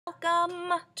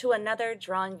Welcome to another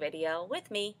drawing video with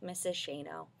me, Mrs.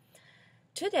 Shano.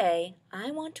 Today,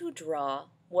 I want to draw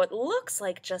what looks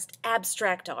like just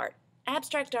abstract art.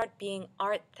 Abstract art being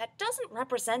art that doesn't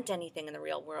represent anything in the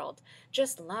real world.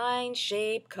 Just line,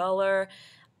 shape, color,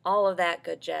 all of that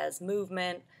good jazz.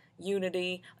 Movement,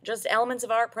 unity, just elements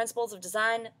of art, principles of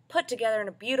design put together in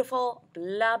a beautiful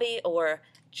blobby or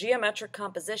geometric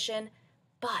composition.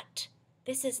 But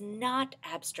this is not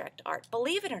abstract art.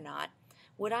 Believe it or not,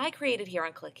 what I created here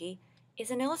on Clicky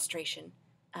is an illustration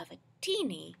of a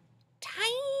teeny, tiny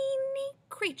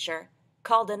creature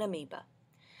called an amoeba.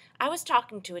 I was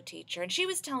talking to a teacher, and she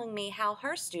was telling me how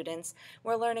her students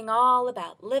were learning all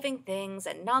about living things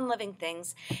and non-living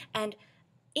things, and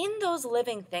in those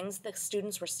living things the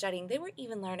students were studying, they were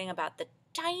even learning about the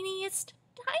tiniest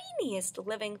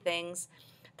living things,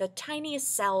 the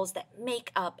tiniest cells that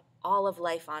make up all of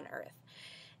life on Earth.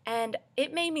 And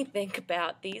it made me think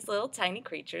about these little tiny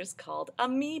creatures called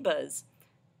amoebas.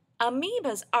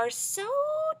 Amoebas are so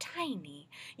tiny,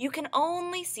 you can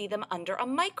only see them under a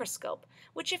microscope,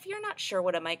 which if you're not sure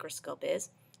what a microscope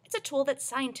is, it's a tool that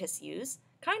scientists use,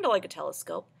 kind of like a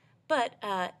telescope, but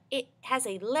it has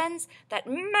a lens that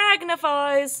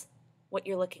magnifies what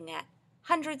you're looking at,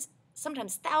 hundreds,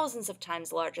 sometimes thousands of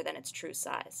times larger than its true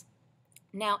size.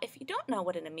 Now, if you don't know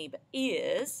what an amoeba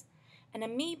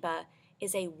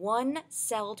is a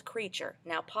one-celled creature.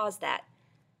 Now pause that.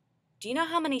 Do you know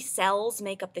how many cells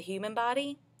make up the human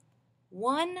body?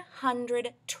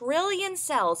 100 trillion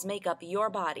cells make up your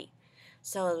body.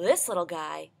 So this little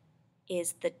guy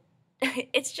is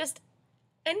it's just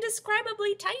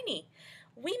indescribably tiny.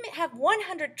 We have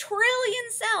 100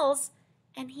 trillion cells,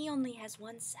 and he only has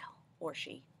one cell, or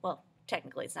she. Well,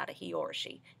 technically it's not a he or a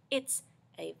she. It's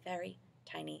a very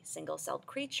tiny single-celled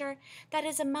creature that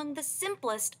is among the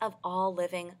simplest of all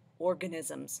living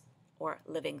organisms or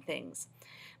living things.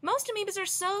 Most amoebas are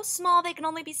so small they can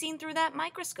only be seen through that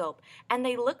microscope, and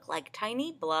they look like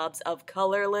tiny blobs of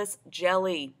colorless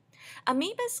jelly.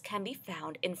 Amoebas can be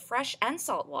found in fresh and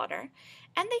salt water,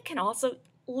 and they can also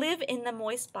live in the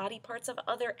moist body parts of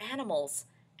other animals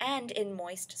and in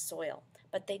moist soil,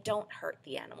 but they don't hurt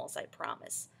the animals, I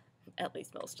promise. At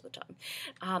least most of the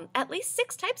time. At least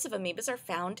 6 types of amoebas are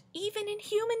found even in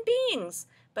human beings.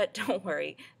 But don't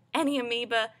worry, any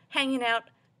amoeba hanging out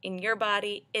in your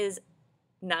body is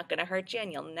not going to hurt you,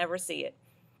 and you'll never see it.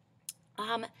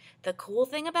 The cool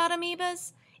thing about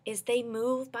amoebas is they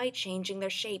move by changing their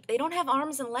shape. They don't have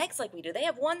arms and legs like we do. They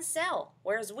have one cell,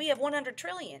 whereas we have 100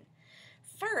 trillion.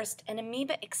 First, an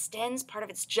amoeba extends part of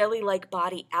its jelly-like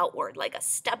body outward, like a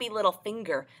stubby little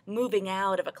finger moving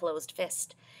out of a closed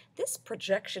fist. This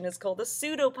projection is called a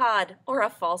pseudopod, or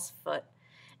a false foot.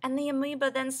 And the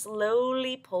amoeba then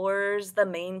slowly pours the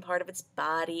main part of its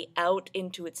body out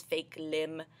into its fake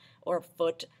limb or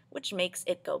foot, which makes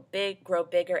it grow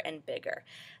bigger and bigger.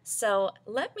 So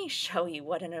let me show you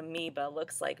what an amoeba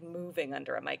looks like moving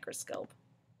under a microscope.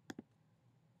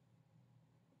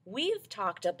 We've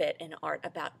talked a bit in art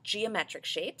about geometric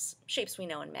shapes we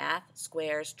know in math,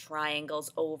 squares,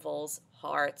 triangles, ovals,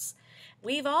 hearts.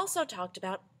 We've also talked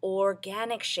about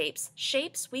organic shapes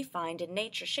we find in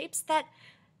nature, shapes that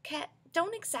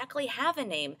don't exactly have a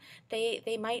name.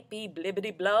 They might be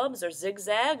blibbity blobs or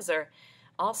zigzags or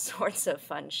all sorts of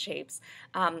fun shapes.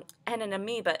 And an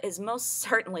amoeba is most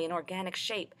certainly an organic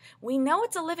shape. We know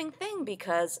it's a living thing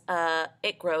because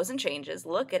it grows and changes.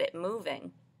 Look at it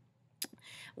moving.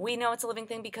 We know it's a living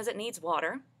thing because it needs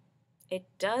water. It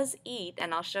does eat,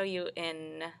 and I'll show you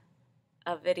in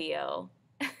a video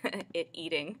it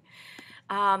eating.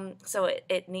 So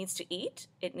it needs to eat,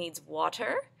 it needs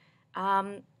water,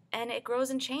 and it grows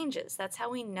and changes. That's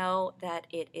how we know that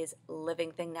it is a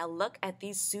living thing. Now look at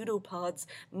these pseudopods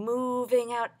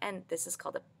moving out, and this is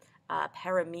called a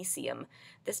paramecium.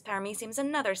 This paramecium is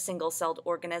another single-celled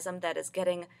organism that is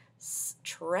getting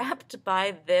trapped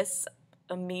by this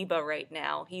amoeba right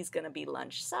now. He's going to be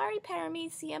lunch. Sorry,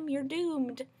 paramecium, you're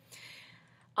doomed.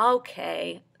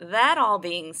 Okay, that all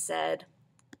being said,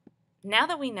 now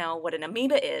that we know what an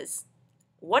amoeba is,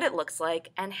 what it looks like,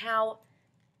 and how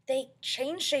they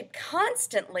change shape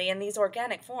constantly in these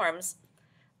organic forms,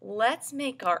 let's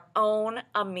make our own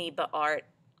amoeba art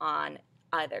on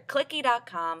either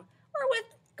Clicky.com or with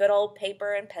good old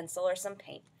paper and pencil or some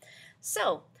paint.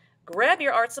 So, grab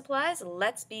your art supplies,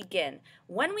 let's begin.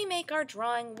 When we make our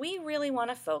drawing, we really want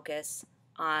to focus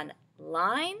on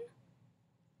line,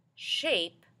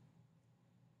 shape,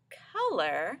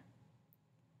 color,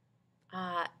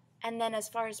 and then as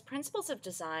far as principles of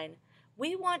design,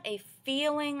 we want a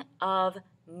feeling of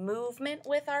movement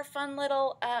with our fun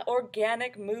little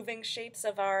organic moving shapes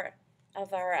of our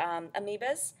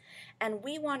amoebas, and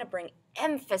we want to bring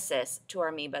emphasis to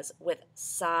our amoebas with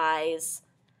size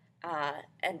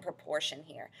and proportion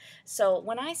here. So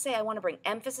when I say I want to bring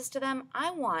emphasis to them,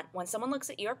 I want, when someone looks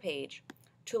at your page,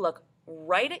 to look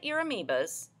right at your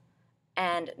amoebas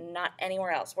and not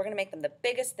anywhere else. We're going to make them the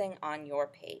biggest thing on your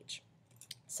page.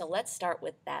 So let's start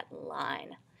with that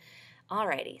line.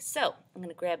 Alrighty, so I'm going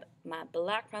to grab my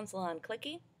black pencil on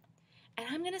Clicky, and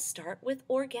I'm going to start with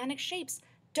organic shapes.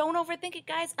 Don't overthink it,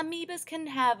 guys. Amoebas can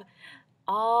have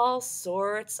all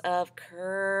sorts of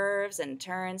curves and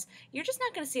turns. You're just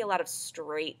not going to see a lot of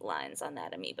straight lines on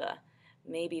that amoeba.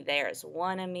 Maybe there's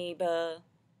one amoeba.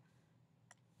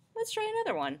 Let's try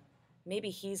another one. Maybe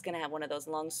he's going to have one of those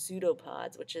long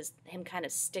pseudopods, which is him kind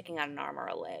of sticking on an arm or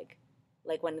a leg.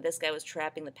 Like when this guy was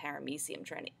trapping the paramecium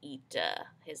trying to eat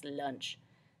his lunch.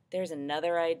 There's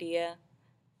another idea.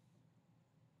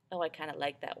 Oh, I kind of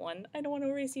like that one. I don't want to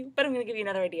erase you, but I'm going to give you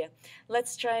another idea.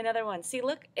 Let's try another one. See,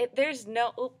 look, there's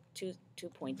no, oh, too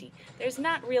pointy. There's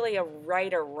not really a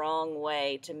right or wrong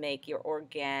way to make your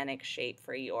organic shape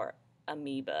for your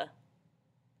amoeba.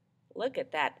 Look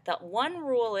at that. The one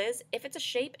rule is, if it's a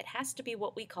shape, it has to be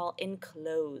what we call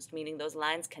enclosed, meaning those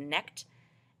lines connect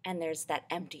and there's that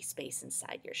empty space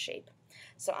inside your shape.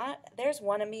 So there's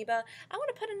one amoeba. I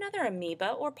want to put another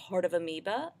amoeba or part of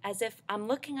amoeba as if I'm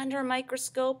looking under a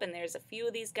microscope and there's a few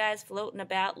of these guys floating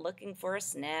about looking for a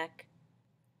snack.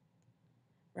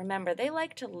 Remember, they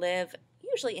like to live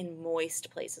usually in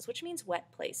moist places, which means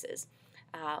wet places.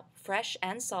 Fresh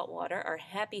and salt water are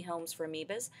happy homes for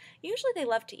amoebas. Usually they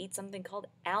love to eat something called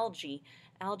algae.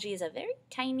 Algae is a very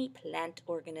tiny plant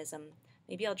organism.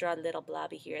 Maybe I'll draw a little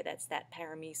blobby here. That's that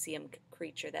paramecium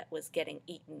creature that was getting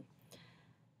eaten.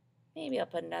 Maybe I'll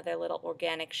put another little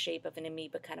organic shape of an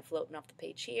amoeba kind of floating off the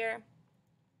page here.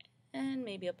 And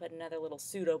maybe I'll put another little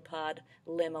pseudopod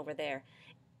limb over there.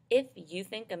 If you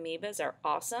think amoebas are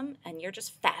awesome and you're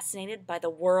just fascinated by the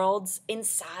worlds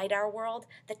inside our world,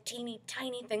 the teeny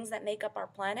tiny things that make up our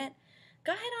planet,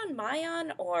 go ahead on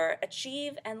Mayan or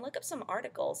Achieve and look up some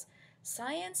articles.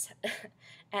 Science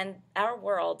and our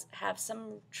world have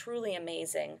some truly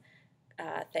amazing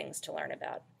things to learn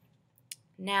about.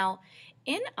 Now,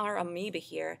 in our amoeba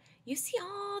here, you see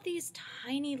all these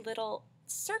tiny little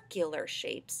circular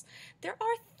shapes. There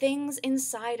are things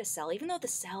inside a cell, even though the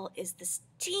cell is this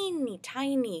teeny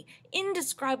tiny,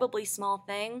 indescribably small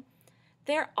thing,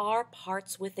 there are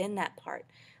parts within that part.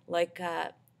 Like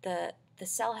the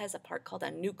cell has a part called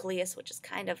a nucleus, which is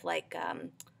kind of like, I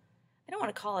don't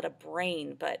want to call it a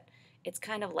brain, but it's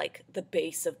kind of like the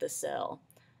base of the cell.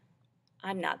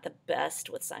 I'm not the best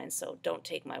with science, so don't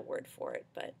take my word for it,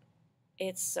 but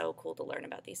it's so cool to learn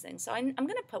about these things. So I'm going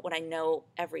to put what I know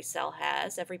every cell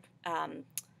has. Every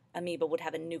amoeba would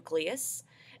have a nucleus,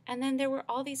 and then there were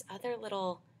all these other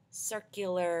little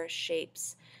circular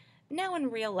shapes. Now in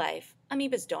real life,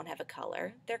 amoebas don't have a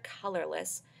color. They're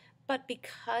colorless, but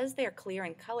because they're clear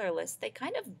and colorless, they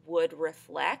kind of would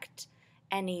reflect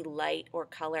any light or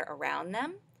color around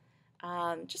them,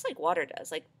 just like water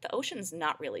does. Like the ocean's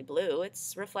not really blue,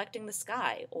 it's reflecting the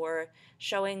sky or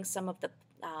showing some of the,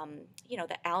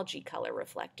 the algae color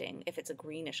reflecting if it's a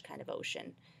greenish kind of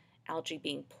ocean. Algae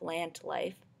being plant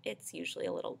life, it's usually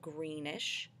a little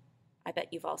greenish. I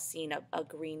bet you've all seen a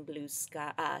green-blue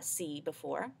sea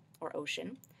before, or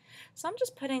ocean. So I'm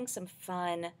just putting some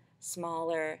fun,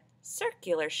 smaller,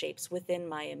 circular shapes within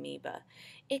my amoeba.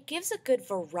 It gives a good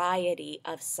variety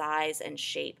of size and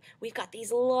shape. We've got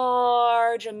these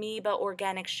large amoeba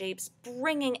organic shapes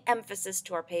bringing emphasis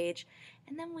to our page,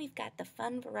 and then we've got the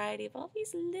fun variety of all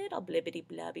these little blibbity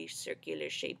blobby circular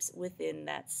shapes within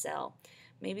that cell.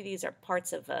 Maybe these are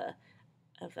parts of a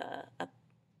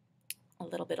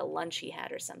little bit of lunch he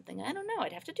had or something. I don't know.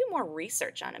 I'd have to do more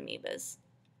research on amoebas.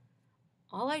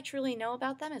 All I truly know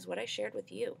about them is what I shared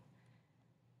with you.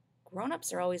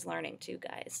 Grown-ups are always learning too,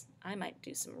 guys. I might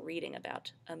do some reading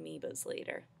about amoebas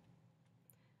later.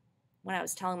 When I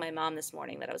was telling my mom this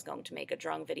morning that I was going to make a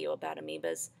drawing video about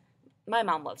amoebas, my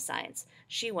mom loves science.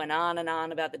 She went on and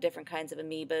on about the different kinds of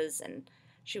amoebas, and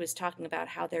she was talking about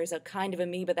how there's a kind of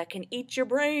amoeba that can eat your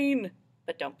brain.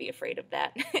 But don't be afraid of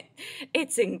that.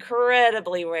 It's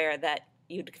incredibly rare that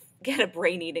you'd get a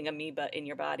brain-eating amoeba in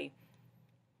your body.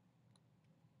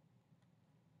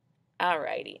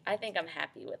 Alrighty, I think I'm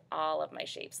happy with all of my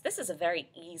shapes. This is a very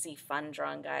easy, fun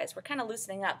drawing, guys. We're kind of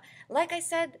loosening up. Like I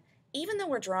said, even though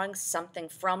we're drawing something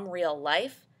from real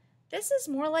life, this is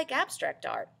more like abstract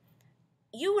art.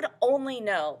 You would only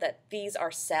know that these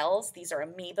are cells, these are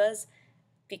amoebas,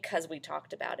 because we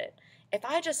talked about it. If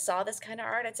I just saw this kind of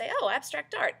art, I'd say, oh,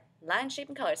 abstract art, line, shape,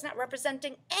 and color. It's not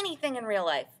representing anything in real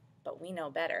life, but we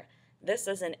know better. This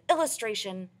is an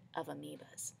illustration of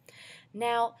amoebas.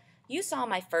 Now, you saw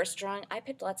my first drawing. I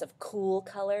picked lots of cool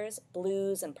colors,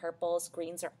 blues and purples.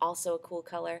 Greens are also a cool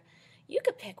color. You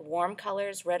could pick warm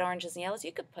colors, red, oranges, and yellows.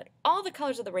 You could put all the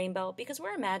colors of the rainbow because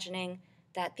we're imagining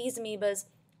that these amoebas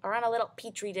are on a little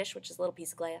petri dish, which is a little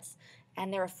piece of glass,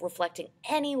 and they're reflecting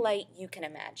any light you can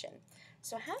imagine.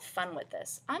 So have fun with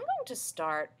this. I'm going to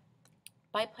start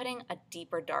by putting a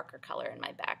deeper, darker color in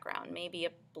my background, maybe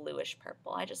a bluish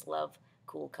purple. I just love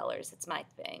cool colors. It's my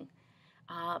thing.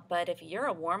 But if you're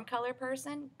a warm color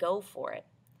person, go for it.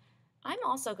 I'm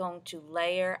also going to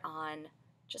layer on,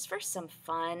 just for some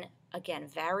fun, again,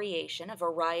 variation, a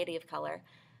variety of color.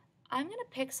 I'm going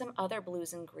to pick some other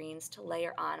blues and greens to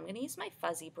layer on. I'm going to use my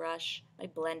fuzzy brush, my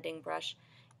blending brush.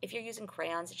 If you're using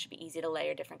crayons, it should be easy to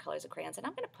layer different colors of crayons. And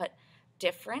I'm going to put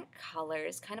different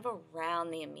colors kind of around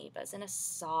the amoebas in a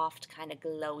soft, kind of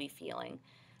glowy feeling.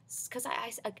 Because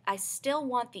I still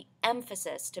want the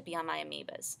emphasis to be on my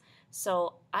amoebas.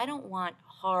 So I don't want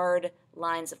hard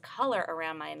lines of color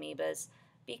around my amoebas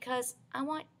because I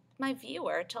want my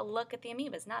viewer to look at the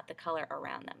amoebas, not the color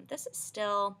around them. This is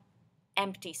still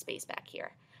empty space back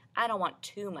here. I don't want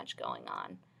too much going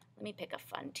on. Let me pick a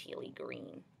fun tealy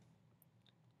green.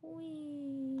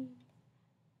 Whee!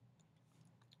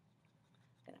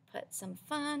 I'm gonna put some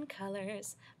fun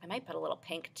colors. I might put a little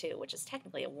pink too, which is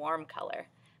technically a warm color,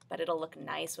 but it'll look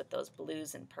nice with those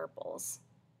blues and purples.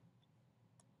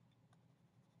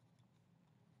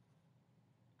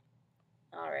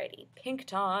 Alrighty, pink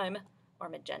time, or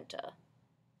magenta.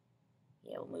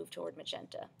 Yeah, we'll move toward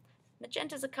magenta.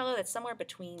 Magenta is a color that's somewhere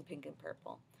between pink and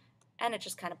purple. And it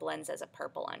just kind of blends as a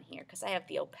purple on here because I have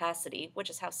the opacity, which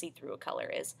is how see-through a color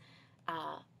is.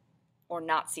 Or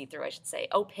not see-through, I should say.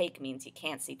 Opaque means you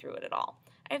can't see through it at all.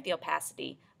 I have the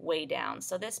opacity way down,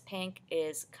 so this pink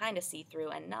is kind of see-through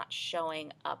and not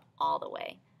showing up all the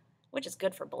way, which is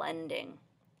good for blending.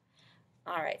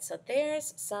 Alright, so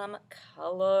there's some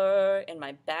color in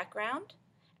my background.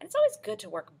 And it's always good to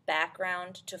work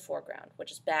background to foreground,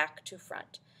 which is back to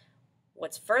front.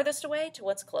 What's furthest away to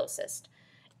what's closest.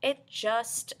 It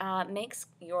just makes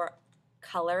your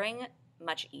coloring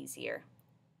much easier.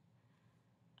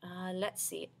 Let's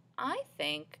see. I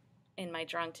think in my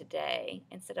drawing today,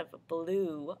 instead of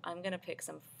blue, I'm going to pick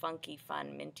some funky,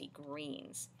 fun, minty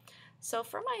greens. So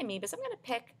for my amoebas, I'm going to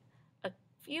pick a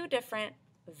few different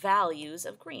values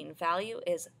of green. Value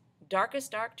is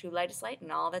darkest dark to lightest light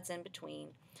and all that's in between.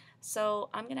 So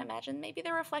I'm going to imagine maybe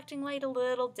they're reflecting light a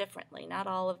little differently. Not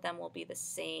all of them will be the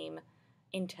same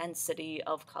intensity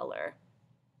of color.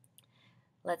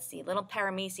 Let's see, little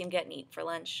paramecium getting eaten for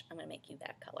lunch. I'm going to make you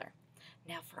that color.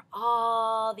 Now for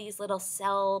all these little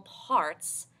cell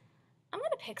parts, I'm going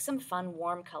to pick some fun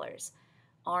warm colors.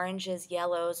 Oranges,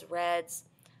 yellows, reds.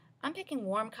 I'm picking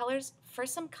warm colors for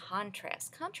some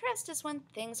contrast. Contrast is when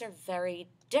things are very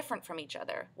different from each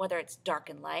other, whether it's dark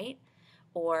and light,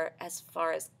 or as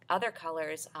far as other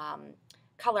colors,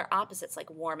 color opposites like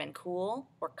warm and cool,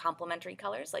 or complementary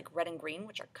colors like red and green,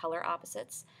 which are color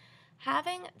opposites.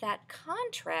 Having that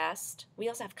contrast, we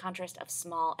also have contrast of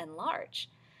small and large.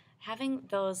 Having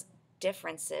those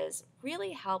differences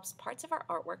really helps parts of our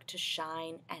artwork to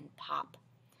shine and pop.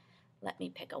 Let me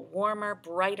pick a warmer,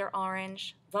 brighter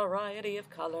orange. Variety of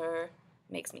color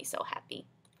makes me so happy.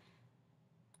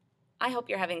 I hope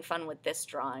you're having fun with this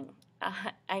drawing.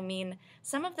 I mean,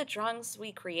 some of the drawings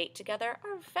we create together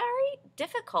are very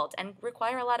difficult and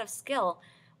require a lot of skill,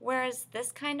 whereas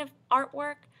this kind of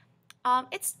artwork,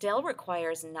 it still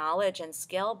requires knowledge and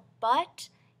skill, but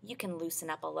you can loosen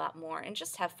up a lot more and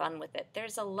just have fun with it.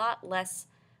 There's a lot less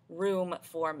room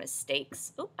for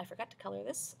mistakes. Oh, I forgot to color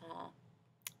this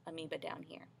amoeba down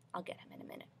here. I'll get him in a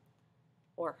minute.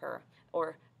 Or her.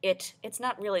 Or it. It's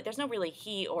not really, there's no really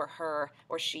he or her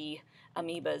or she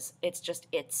amoebas. It's just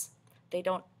it's. They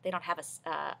don't have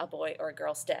a boy or a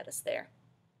girl status there.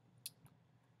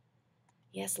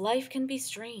 Yes, life can be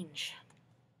strange.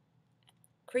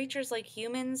 Creatures like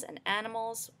humans and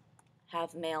animals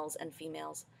have males and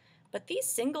females. But these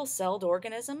single-celled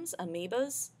organisms,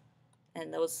 amoebas,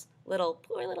 and those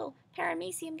poor little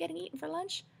paramecium getting eaten for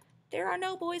lunch, there are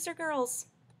no boys or girls.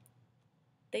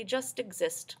 They just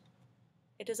exist.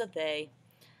 It is a they.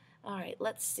 All right,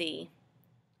 let's see.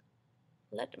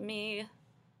 Let me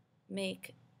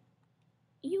make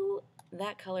you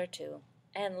that color too.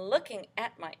 And looking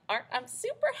at my art, I'm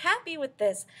super happy with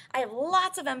this. I have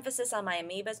lots of emphasis on my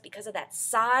amoebas because of that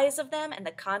size of them and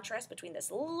the contrast between this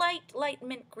light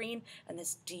mint green and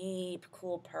this deep,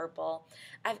 cool purple.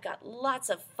 I've got lots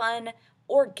of fun,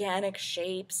 organic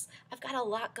shapes. I've got a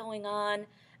lot going on.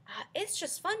 It's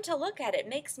just fun to look at. It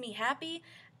makes me happy.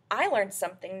 I learned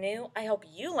something new. I hope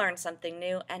you learned something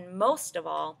new. And most of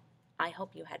all, I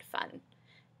hope you had fun.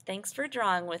 Thanks for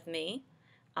drawing with me.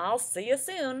 I'll see you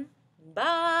soon.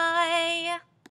 Bye.